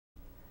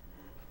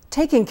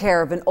Taking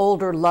care of an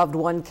older loved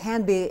one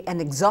can be an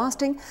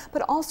exhausting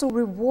but also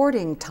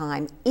rewarding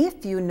time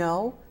if you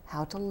know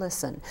how to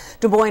listen.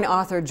 Des Moines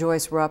author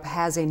Joyce Rupp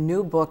has a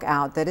new book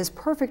out that is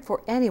perfect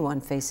for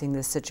anyone facing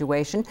this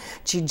situation.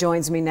 She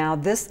joins me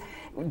now.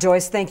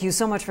 Joyce, thank you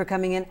so much for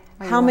coming in.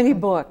 How many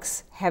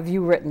books have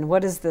you written?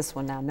 What is this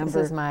one now? This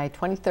is my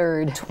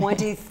 23rd.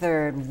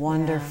 23rd,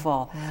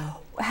 wonderful. Yeah.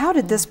 How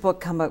did this book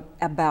come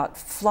about?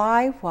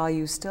 Fly While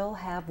You Still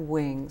Have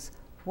Wings.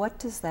 What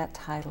does that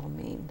title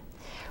mean?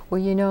 Well,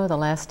 you know, the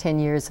last 10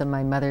 years of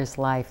my mother's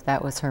life,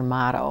 that was her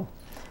motto.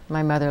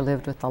 My mother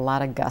lived with a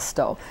lot of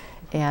gusto,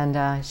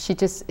 and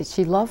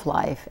she loved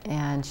life,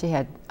 and she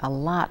had a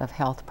lot of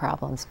health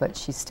problems, but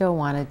she still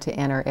wanted to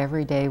enter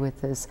every day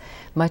with as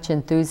much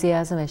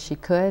enthusiasm as she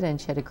could,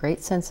 and she had a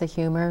great sense of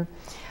humor.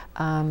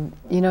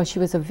 You know, she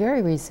was a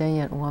very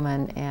resilient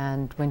woman,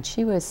 and when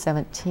she was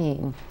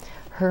 17,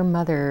 her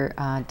mother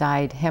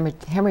died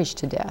hemorrhaged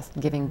to death,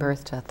 giving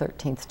birth to a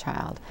 13th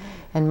child.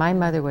 And my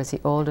mother was the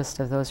oldest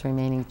of those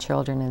remaining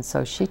children, and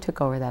so she took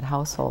over that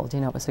household. You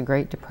know, it was a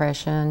Great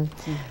Depression.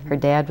 Her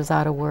dad was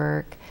out of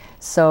work.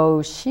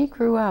 So she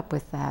grew up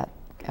with that,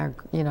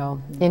 you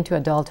know, into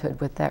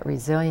adulthood with that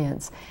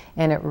resilience,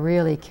 and it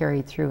really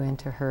carried through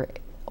into her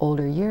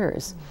older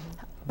years.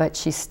 But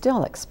she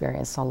still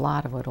experienced a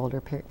lot of what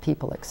older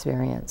people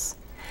experience.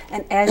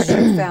 And as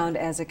you found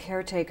as a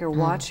caretaker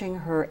watching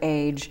her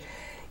age,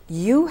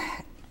 you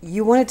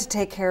wanted to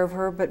take care of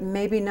her, but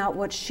maybe not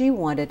what she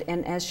wanted.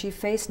 And as she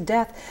faced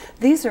death,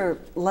 these are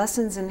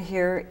lessons in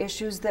here,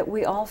 issues that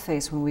we all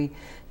face when we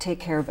take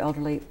care of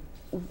elderly.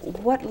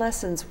 What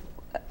lessons,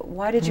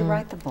 why did you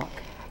write the book?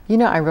 You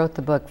know, I wrote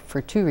the book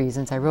for two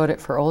reasons. I wrote it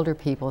for older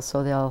people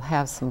so they'll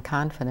have some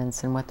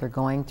confidence in what they're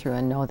going through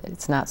and know that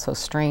it's not so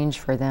strange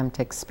for them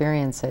to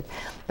experience it.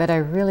 But I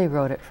really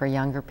wrote it for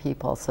younger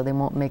people so they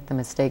won't make the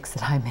mistakes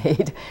that I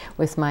made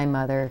with my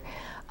mother.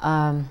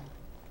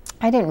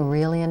 I didn't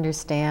really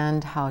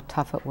understand how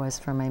tough it was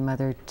for my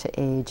mother to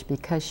age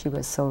because she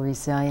was so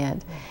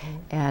resilient.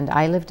 And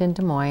I lived in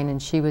Des Moines,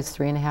 and she was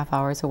 3.5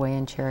 hours away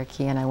in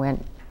Cherokee, and I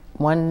went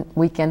one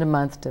weekend a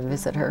month to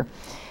visit her.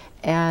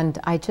 And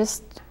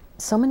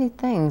so many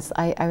things.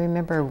 I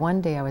remember one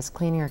day I was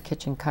cleaning her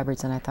kitchen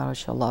cupboards, and I thought, oh,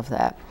 she'll love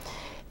that.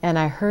 And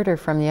I heard her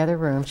from the other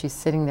room. She's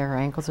sitting there, her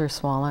ankles are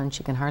swollen,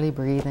 she can hardly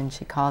breathe, and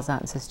she calls out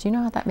and says, do you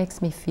know how that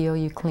makes me feel,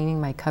 you cleaning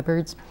my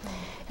cupboards?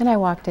 And I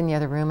walked in the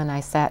other room, and I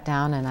sat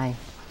down, and I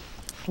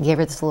gave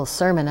her this little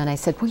sermon, and I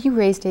said, well, you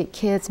raised 8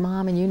 kids,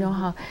 Mom, and you know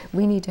how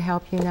we need to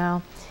help you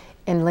now.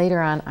 And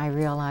later on, I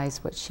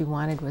realized what she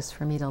wanted was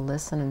for me to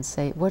listen and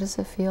say, what does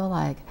it feel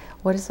like?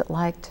 What is it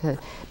like to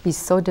be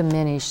so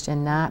diminished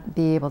and not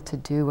be able to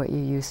do what you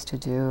used to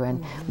do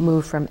and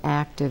move from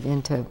active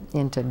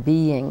into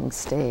being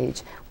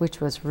stage,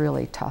 which was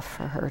really tough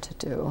for her to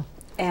do.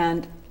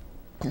 And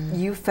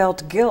you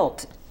felt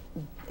guilt.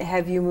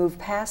 Have you moved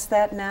past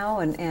that now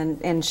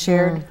and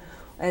shared,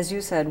 as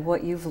you said,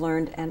 what you've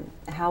learned and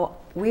how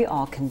we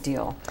all can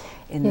deal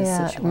in this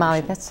situation?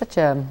 Molly, it's such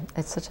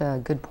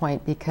a good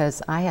point,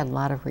 because I had a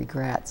lot of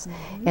regrets,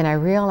 and I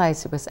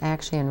realized it was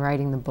actually in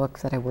writing the book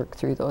that I worked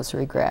through those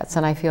regrets,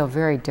 and I feel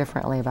very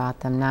differently about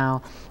them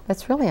now.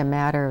 It's really a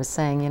matter of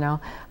saying, you know,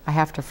 I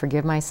have to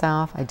forgive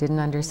myself. I didn't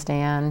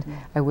understand.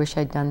 I wish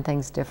I'd done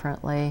things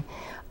differently.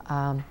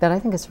 But I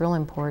think it's real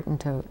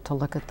important to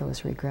look at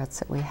those regrets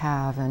that we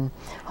have, and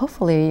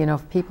hopefully, you know,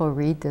 if people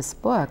read this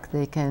book,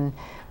 they can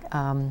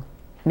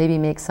maybe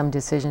make some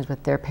decisions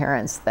with their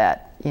parents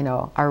that, you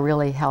know, are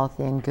really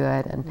healthy and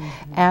good, and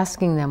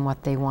asking them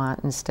what they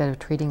want instead of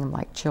treating them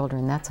like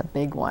children. That's a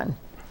big one.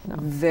 You know.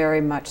 Very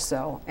much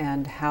so,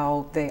 and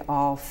how they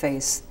all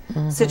face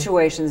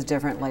situations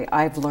differently.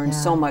 I've learned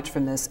so much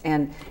from this,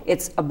 and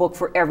it's a book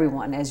for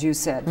everyone, as you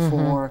said,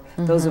 for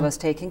those of us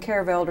taking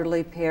care of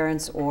elderly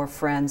parents or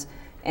friends,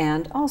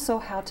 and also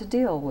how to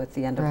deal with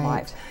the end of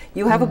life.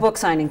 You have a book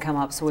signing come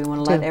up, so we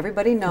want to let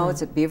everybody know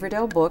it's at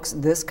Beaverdale Books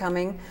this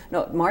coming,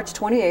 March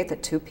 28th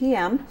at 2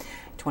 p.m.,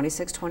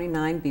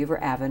 2629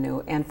 Beaver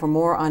Avenue. And for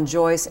more on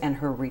Joyce and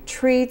her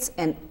retreats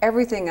and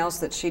everything else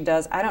that she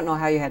does, I don't know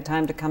how you had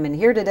time to come in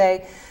here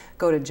today,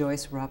 go to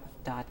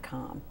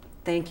joycerupp.com.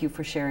 Thank you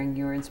for sharing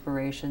your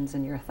inspirations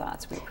and your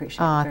thoughts. We appreciate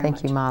it very much.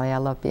 Thank you, Molly. I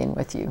love being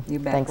with you. You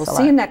bet. Thanks We'll a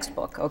see lot. you next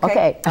book, okay?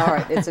 Okay. All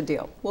right, it's a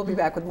deal. We'll be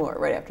back with more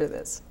right after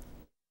this.